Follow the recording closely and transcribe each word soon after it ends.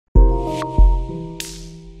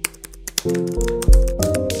This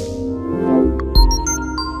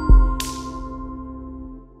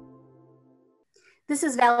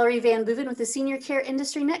is Valerie Van Boeven with the Senior Care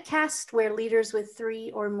Industry Netcast, where leaders with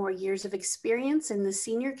 3 or more years of experience in the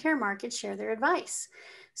senior care market share their advice.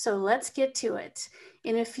 So let's get to it.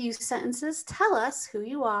 In a few sentences, tell us who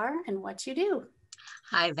you are and what you do.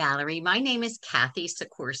 Hi, Valerie. My name is Cathy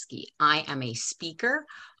Sikorski. I am a speaker,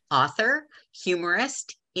 author,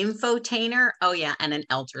 humorist, infotainer, and an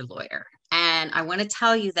elder lawyer. And I want to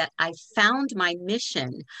tell you that I found my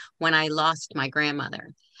mission when I lost my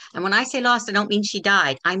grandmother. And when I say lost, I don't mean she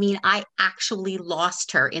died. I mean, I actually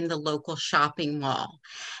lost her in the local shopping mall.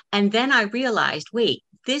 And then I realized, wait,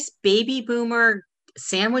 this baby boomer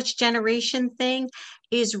sandwich generation thing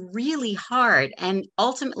is really hard. And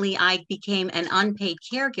ultimately, I became an unpaid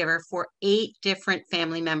caregiver for 8 different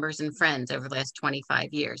family members and friends over the last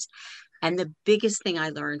 25 years. And the biggest thing I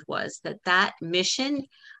learned was that mission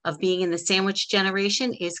of being in the sandwich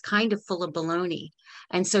generation is kind of full of baloney.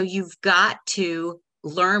 And so you've got to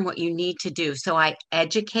learn what you need to do. So I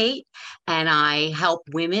educate and I help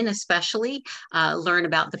women, especially, learn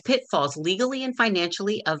about the pitfalls legally and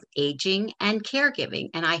financially of aging and caregiving.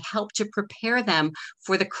 And I help to prepare them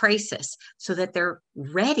for the crisis so that they're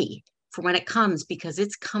ready for when it comes, because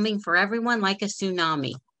it's coming for everyone like a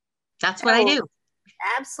tsunami. That's what I do.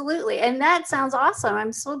 Absolutely. And that sounds awesome.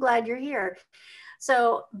 I'm so glad you're here.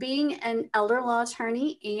 So being an elder law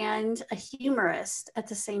attorney and a humorist at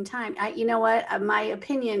the same time, you know what? My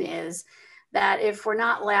opinion is that if we're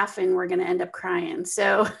not laughing, we're going to end up crying.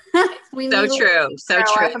 So we need so true. So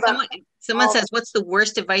true. Someone says, what's the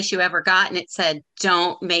worst advice you ever got? And it said,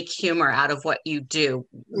 don't make humor out of what you do,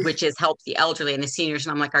 which is help the elderly and the seniors.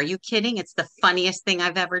 And I'm like, are you kidding? It's the funniest thing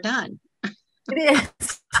I've ever done. It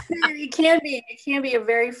is. It can be a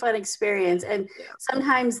very fun experience, and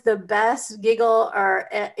sometimes the best giggle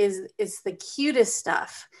is the cutest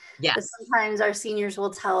stuff. Yes. But sometimes our seniors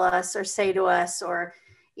will tell us or say to us, or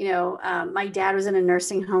my dad was in a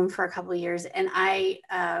nursing home for a couple of years, and I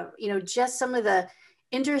just some of the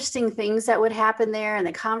interesting things that would happen there and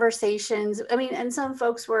the conversations. I mean, and some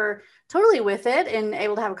folks were totally with it and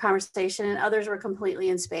able to have a conversation, and others were completely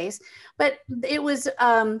in space. But it was,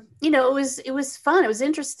 it was fun. It was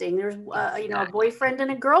interesting. There was, a boyfriend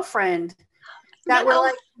and a girlfriend that were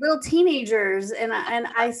like little teenagers. And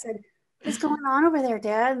I said, what's going on over there,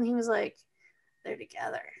 Dad? And he was like, they're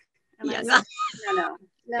together. And I said, no,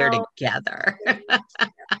 they're together.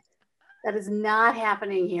 That is not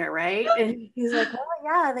happening here, right? And he's like, well,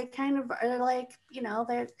 yeah, they kind of are like,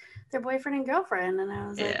 they're boyfriend and girlfriend. And I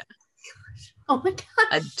was like, oh my gosh.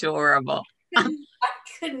 Adorable. I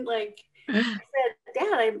couldn't I said,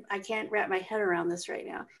 Dad, I can't wrap my head around this right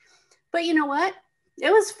now. But you know what?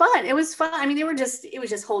 It was fun. It was fun. I mean, it was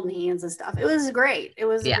just holding hands and stuff. It was great. It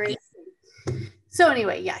was great. So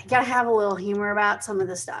anyway, you got to have a little humor about some of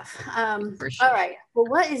the stuff. For sure. All right. Well,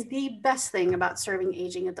 what is the best thing about serving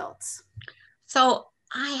aging adults? So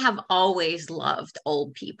I have always loved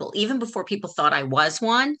old people. Even before people thought I was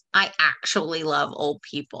one, I actually love old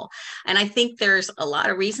people. And I think there's a lot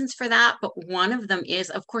of reasons for that. But one of them is,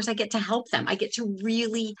 of course, I get to help them. I get to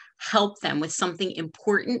really help them with something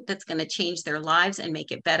important that's going to change their lives and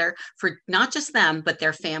make it better for not just them, but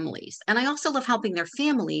their families. And I also love helping their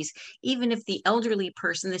families, even if the elderly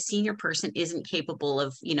person, the senior person, isn't capable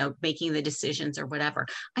of, making the decisions or whatever.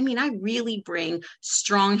 I mean, I really bring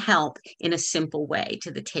strong help in a simple way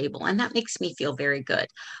to the table, and that makes me feel very good.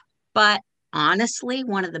 But honestly,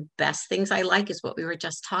 one of the best things I like is what we were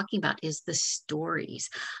just talking about, is the stories.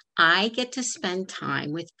 I get to spend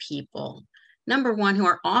time with people, number one, who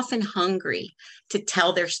are often hungry to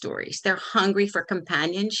tell their stories. They're hungry for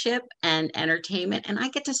companionship and entertainment, and I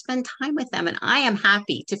get to spend time with them. And I am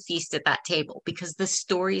happy to feast at that table because the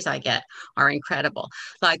stories I get are incredible.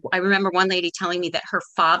 Like, I remember one lady telling me that her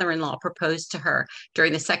father-in-law proposed to her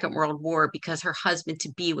during the Second World War because her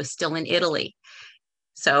husband-to-be was still in Italy.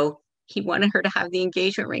 So he wanted her to have the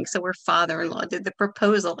engagement ring. So her father-in-law did the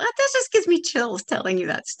proposal. That just gives me chills telling you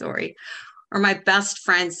that story. Or my best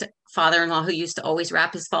friend's father-in-law, who used to always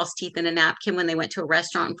wrap his false teeth in a napkin when they went to a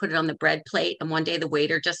restaurant and put it on the bread plate. And one day the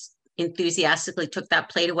waiter just enthusiastically took that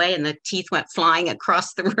plate away and the teeth went flying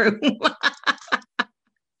across the room.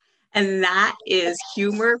 And that is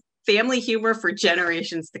humor, family humor for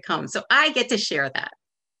generations to come. So I get to share that.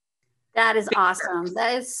 That is awesome.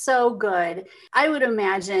 That is so good. I would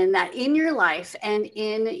imagine that in your life and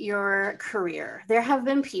in your career, there have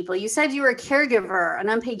been people, you said you were a caregiver, an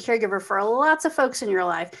unpaid caregiver for lots of folks in your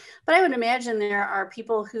life, but I would imagine there are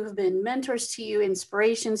people who have been mentors to you,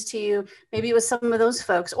 inspirations to you. Maybe it was some of those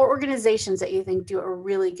folks or organizations that you think do a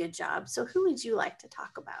really good job. So who would you like to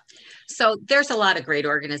talk about? So there's a lot of great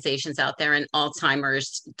organizations out there, and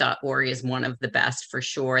Alzheimer's.org is one of the best for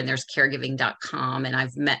sure. And there's caregiving.com. And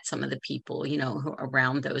I've met some of the people, who are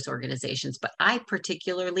around those organizations. But I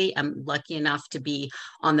particularly am lucky enough to be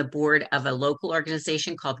on the board of a local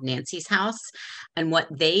organization called Nancy's House. And what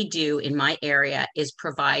they do in my area is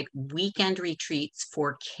provide weekend retreats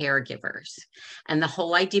for caregivers. And the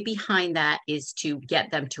whole idea behind that is to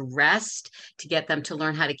get them to rest, to get them to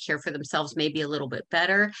learn how to care for themselves maybe a little bit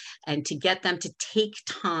better, and to get them to take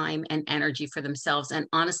time and energy for themselves and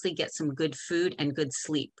honestly get some good food and good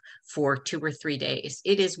sleep for 2 or 3 days.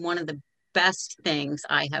 It is one of the best things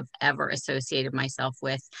I have ever associated myself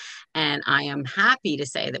with. And I am happy to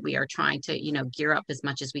say that we are trying to, gear up as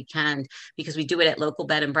much as we can, because we do it at local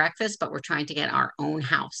bed and breakfast, but we're trying to get our own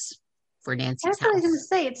house for Nancy's That's what I was going to house.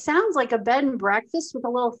 say. It sounds like a bed and breakfast with a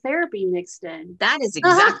little therapy mixed in. That is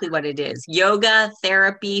exactly what it is. Yoga,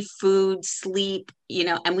 therapy, food, sleep,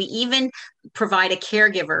 and we even provide a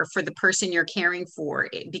caregiver for the person you're caring for,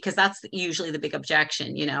 because that's usually the big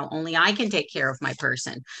objection, only I can take care of my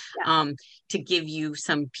person, Yeah. to give you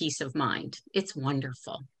some peace of mind. It's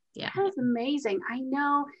wonderful. Yeah. That's amazing. I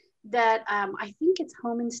know that I think it's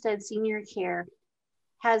Home Instead Senior Care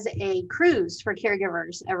has a cruise for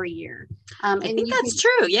caregivers every year. I think that's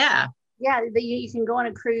true. Yeah. Yeah, you can go on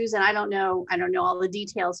a cruise, and I don't know all the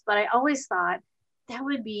details, but I always thought that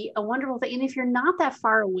would be a wonderful thing. And if you're not that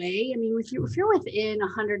far away, I mean, if you're within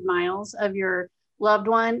 100 miles of your loved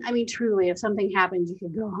one, I mean, truly, if something happens, you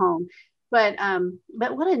could go home. But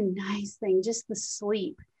what a nice thing, just the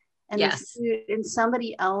sleep and Yes. the food and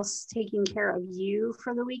somebody else taking care of you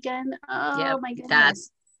for the weekend. Oh, Yep. my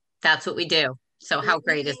goodness. That's what we do. So how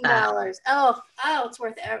great is that? Oh, it's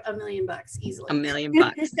worth $1 million easily. $1 million.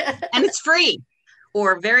 And it's free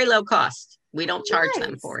or very low cost. We don't charge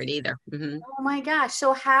them for it either. Mm-hmm. Oh my gosh.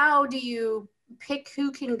 So how do you pick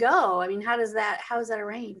who can go? I mean, how is that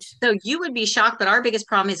arranged? So you would be shocked, but our biggest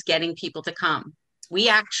problem is getting people to come. We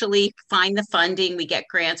actually find the funding, we get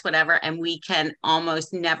grants, whatever, and we can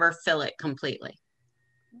almost never fill it completely.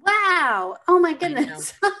 Wow. Oh my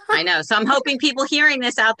goodness. I know. So I'm hoping people hearing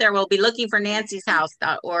this out there will be looking for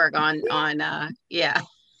nancyshouse.org on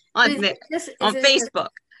Facebook.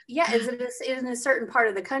 Yeah. Is it in a certain part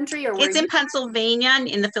of the country, or it's in Pennsylvania,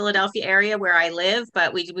 in the Philadelphia area where I live,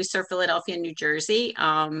 but we serve Philadelphia and New Jersey.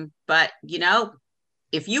 But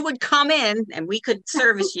if you would come in and we could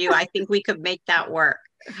service you, I think we could make that work.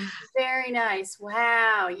 Very nice.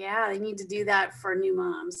 Wow. Yeah. They need to do that for new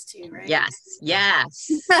moms too, right?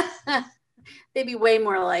 Yes. They'd be way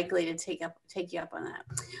more likely to take you up on that.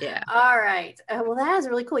 Yeah. All right. Well, that is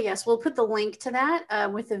really cool. Yes. We'll put the link to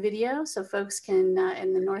that with the video so folks can,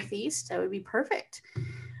 in the Northeast, that would be perfect.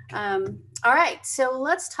 All right. So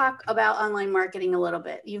let's talk about online marketing a little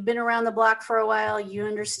bit. You've been around the block for a while. You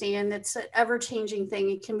understand it's an ever-changing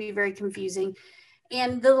thing. It can be very confusing.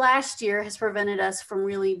 And the last year has prevented us from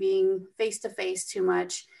really being face-to-face too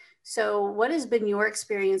much. So what has been your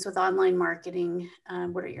experience with online marketing?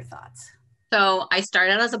 What are your thoughts? So I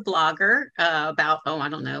started out as a blogger about,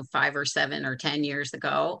 5 or 7 or 10 years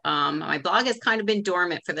ago. My blog has kind of been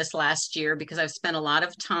dormant for this last year because I've spent a lot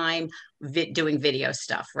of time doing video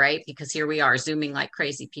stuff, right? Because here we are Zooming like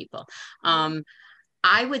crazy people.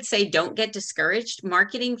 I would say don't get discouraged.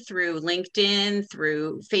 Marketing through LinkedIn,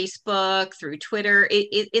 through Facebook, through Twitter,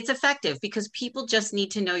 it's effective because people just need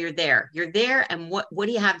to know you're there. You're there, and what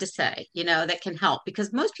do you have to say, that can help?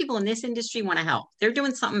 Because most people in this industry want to help. They're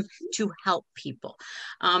doing something to help people.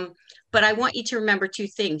 But I want you to remember 2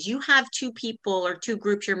 things. You have 2 people or 2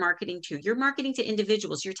 groups you're marketing to. You're marketing to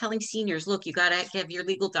individuals. You're telling seniors, look, you got to have your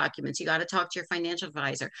legal documents. You got to talk to your financial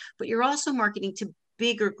advisor. But you're also marketing to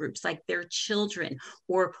bigger groups like their children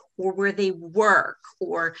or where they work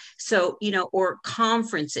or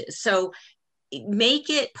conferences. So make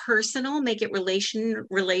it personal, make it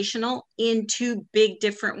relational in 2 big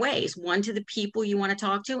different ways. One to the people you want to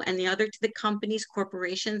talk to, and the other to the companies,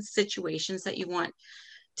 corporations, situations that you want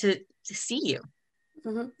to see you.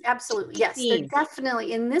 Mm-hmm. Absolutely. Yes. They're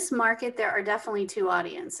definitely in this market. There are definitely 2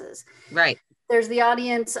 audiences. Right. There's the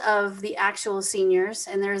audience of the actual seniors,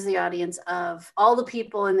 and there's the audience of all the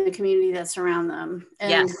people in the community that surround them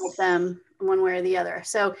and help them one way or the other.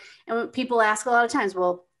 So, and when people ask a lot of times,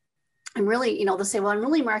 well, I'm really, they'll say, well, I'm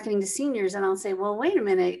really marketing to seniors. And I'll say, well, wait a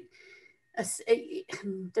minute.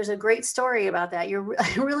 there's a great story about that. You're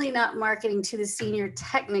really not marketing to the senior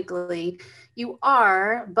technically. You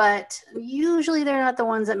are, but usually they're not the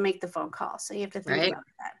ones that make the phone call. So you have to think Right. about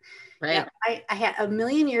that. Right. Yeah, I had a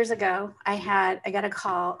million years ago, I got a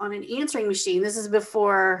call on an answering machine. This is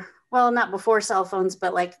before, well, not before cell phones,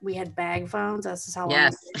 but like we had bag phones. That's just how long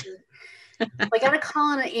Yes. ago it is. I got a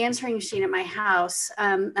call on an answering machine at my house,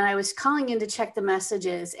 and I was calling in to check the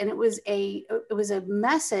messages, and it was a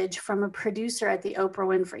message from a producer at the Oprah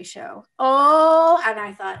Winfrey Show. Oh, and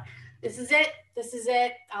I thought, this is it. This is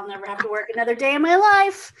it. I'll never have to work another day in my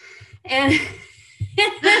life. And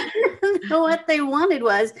what they wanted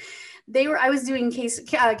was I was doing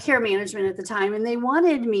care management at the time, and they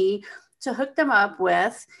wanted me to hook them up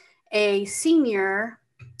with a senior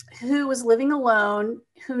who was living alone,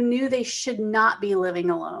 who knew they should not be living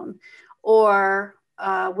alone, or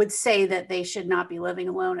would say that they should not be living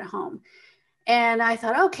alone at home. And I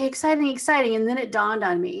thought, okay, exciting. And then it dawned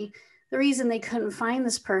on me, the reason they couldn't find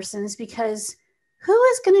this person is because who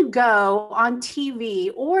is going to go on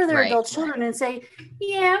TV or their adult children and say,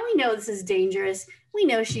 yeah, we know this is dangerous. We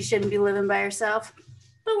know she shouldn't be living by herself,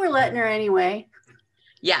 but we're letting her anyway.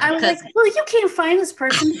 Yeah. I was like, well, you can't find this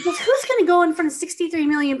person because who's going to go in front of 63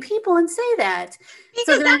 million people and say that?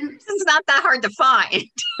 Because so then, it's not that hard to find.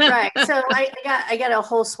 Right. So I got a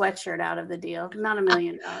whole sweatshirt out of the deal, not $1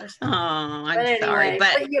 million. Oh, I'm sorry.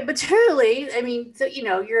 But truly, I mean, so,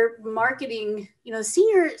 you're marketing,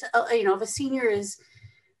 seniors, if a senior is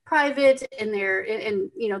private and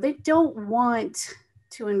they don't want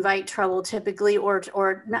to invite trouble typically,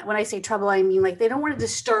 or not. When I say trouble, I mean like they don't want to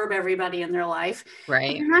disturb everybody in their life.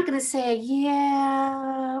 Right. They're not going to say,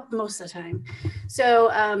 yeah, most of the time. So,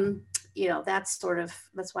 that's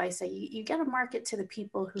why I say you got to market to the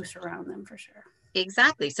people who surround them for sure.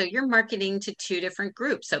 Exactly. So you're marketing to two different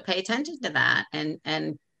groups. So pay attention to that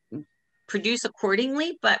and produce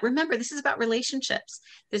accordingly. But remember, this is about relationships.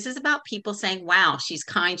 This is about people saying, wow, she's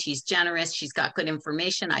kind, she's generous, she's got good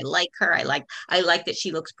information. I like her. I like that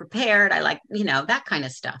she looks prepared. I like, that kind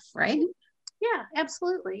of stuff. Right. Yeah,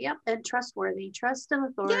 absolutely. Yep. And trustworthy, trust and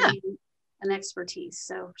authority and expertise.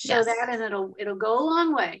 So show that and it'll go a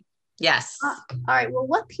long way. Yes. All right. Well,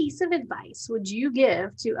 what piece of advice would you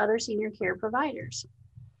give to other senior care providers?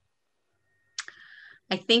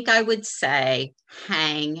 I think I would say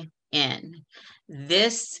hang in.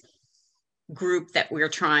 This group that we're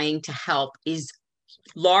trying to help is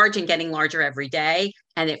large and getting larger every day.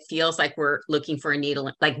 And it feels like we're looking for a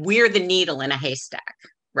needle, like we're the needle in a haystack,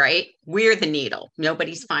 right? We're the needle.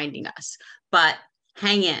 Nobody's finding us. But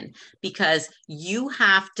hang in, because you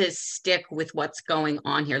have to stick with what's going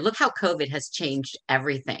on here. Look how COVID has changed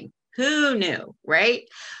everything. Who knew, right?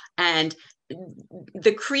 And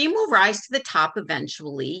the cream will rise to the top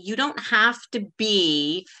eventually. You don't have to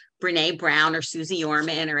be Brene Brown or Susie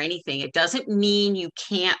Orman or anything. It doesn't mean you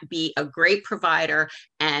can't be a great provider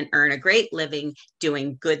and earn a great living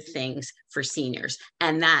doing good things for seniors.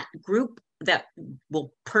 And that group that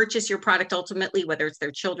will purchase your product ultimately, whether it's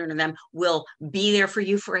their children or them, will be there for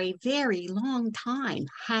you for a very long time.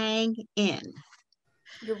 Hang in.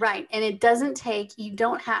 You're right. And it doesn't take,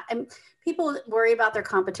 people worry about their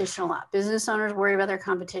competition a lot. Business owners worry about their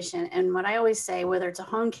competition. And what I always say, whether it's a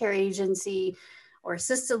home care agency or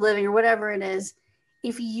assisted living or whatever it is,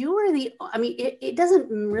 if you are it doesn't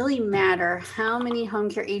really matter how many home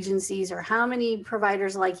care agencies or how many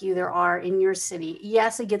providers like you there are in your city.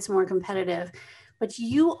 Yes, it gets more competitive, but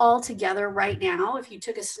you all together right now, if you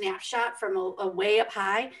took a snapshot from a way up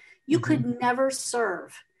high, you could never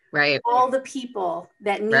serve all the people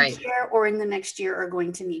that need care or in the next year are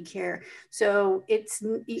going to need care. So it's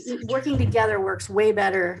working together works way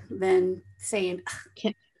better than saying,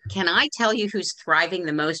 can I tell you who's thriving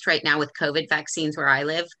the most right now with COVID vaccines where I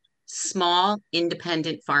live? Small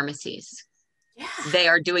independent pharmacies. Yeah. They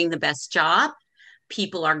are doing the best job.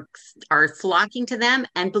 People are flocking to them.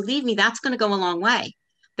 And believe me, that's going to go a long way.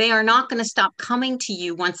 They are not going to stop coming to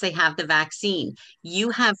you once they have the vaccine. You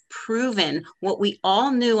have proven what we all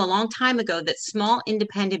knew a long time ago, that small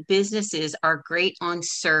independent businesses are great on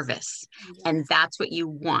service. Yes. And that's what you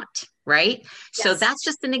want, right? Yes. So that's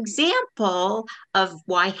just an example of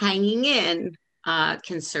why hanging in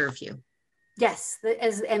can serve you. Yes,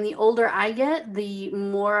 and the older I get, the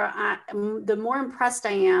more impressed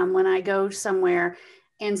I am when I go somewhere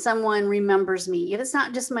and someone remembers me. If it's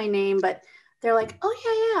not just my name, but they're like,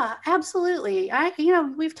 oh yeah, absolutely.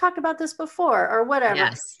 We've talked about this before or whatever.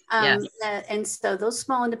 Yes. And so those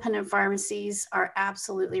small independent pharmacies are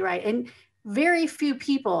absolutely right. And very few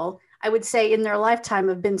people, I would say, in their lifetime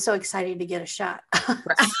have been so excited to get a shot. So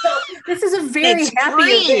this is a very happy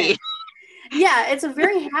event. Yeah, it's a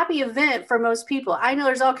very happy event for most people. I know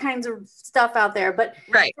there's all kinds of stuff out there, but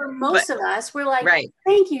Right. for But most of us, we're like, right.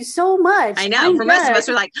 thank you so much. I know. I'm For most of good. us,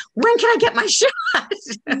 we're like, when can I get my shot?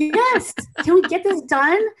 Yes. Can we get this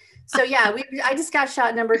done? So yeah, I just got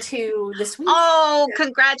shot number 2 this week. Oh,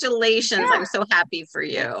 congratulations. I'm Yeah. so happy for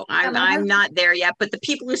you. Yeah, my I'm husband. not there yet, but the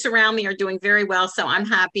people who surround me are doing very well. So I'm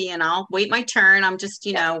happy and I'll wait my turn. I'm just,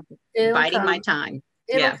 Yep. It'll biding my come. time.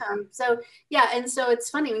 It'll Yeah. come. So yeah, and so it's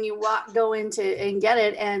funny when you go into and get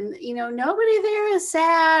it, and nobody there is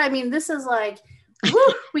sad. I mean, this is like,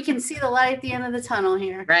 woo, we can see the light at the end of the tunnel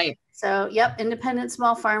here. Right. So yep, independent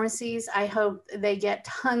small pharmacies. I hope they get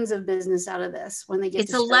tons of business out of this when they get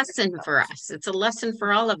It's to a serve their lesson for customers. us. It's a lesson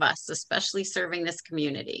for all of us, especially serving this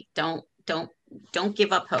community. Don't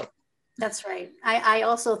give up hope. That's right. I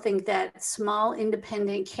also think that small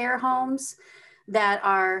independent care homes that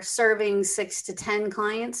are serving 6 to 10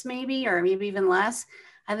 clients, maybe, or maybe even less,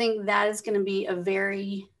 I think that is going to be a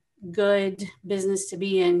very good business to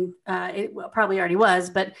be in. It probably already was,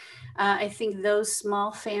 but I think those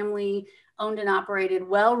small family owned and operated,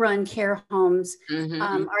 well run care homes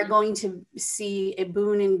Mm-hmm. are going to see a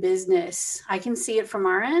boon in business. I can see it from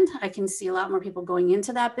our end. I can see a lot more people going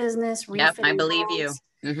into that business, Yep, I refitting believe you. homes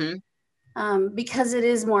Mm-hmm. because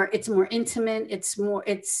it's more intimate.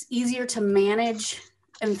 It's easier to manage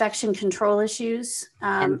infection control issues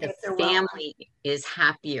And the if they're well run. family is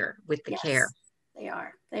happier with the care.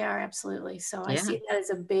 Yes, they are absolutely. So I Yeah. see that as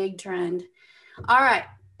a big trend. All right,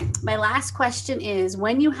 my last question is,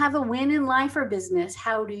 when you have a win in life or business,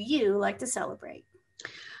 how do you like to celebrate?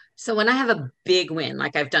 So when I have a big win,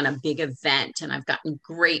 like I've done a big event and I've gotten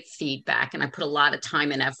great feedback and I put a lot of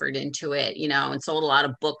time and effort into it, and sold a lot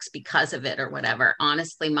of books because of it or whatever.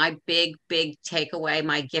 Honestly, my big takeaway,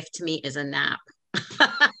 my gift to me is a nap.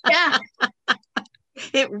 Yeah.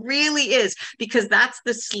 It really is, because that's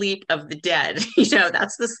the sleep of the dead.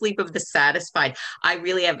 That's the sleep of the satisfied. I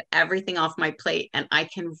really have everything off my plate and I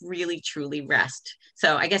can really, truly rest.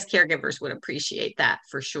 So I guess caregivers would appreciate that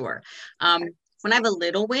for sure. When I have a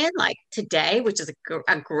little win, like today, which is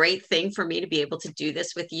a great thing for me to be able to do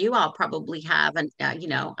this with you, I'll probably have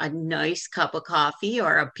a nice cup of coffee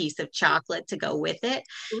or a piece of chocolate to go with it,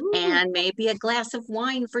 Ooh. and maybe a glass of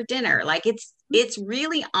wine for dinner. Like it's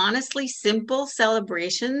really, honestly, simple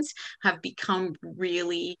celebrations have become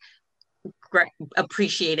really great,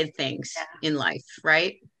 appreciated things Yeah. in life,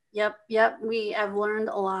 right? Yep. We have learned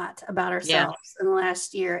a lot about Yeah. ourselves in the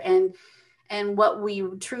last year, and what we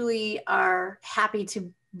truly are happy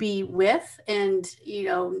to be with. And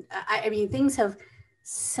I mean, things have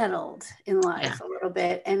settled in Yeah. life a little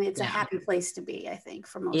bit, and it's a Yeah. happy place to be, I think,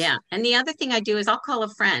 for most Yeah. people. And the other thing I do is I'll call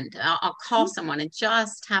a friend. I'll call someone and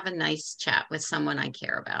just have a nice chat with someone I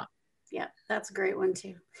care about. Yeah, that's a great one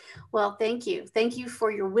too. Well, thank you. Thank you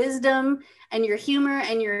for your wisdom and your humor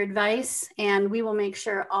and your advice. And we will make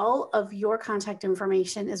sure all of your contact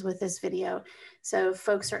information is with this video. So if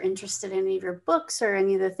folks are interested in any of your books or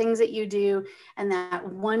any of the things that you do, and that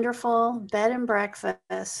wonderful bed and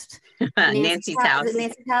breakfast, Nancy's Nancy's house. Is house. it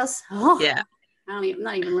Nancy's house? Oh, Yeah. I'm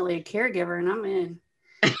not even really a caregiver, and I'm in.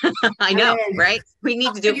 I I'm know, in. right? We need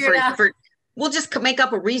I'll to do it figure it out. we'll just make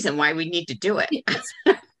up a reason why we need to do it. That's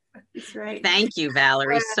right. That's right. Thank you,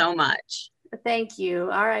 Valerie, so much. Thank you.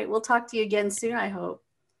 All right. We'll talk to you again soon, I hope.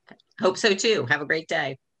 Hope so too. Have a great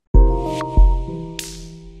day.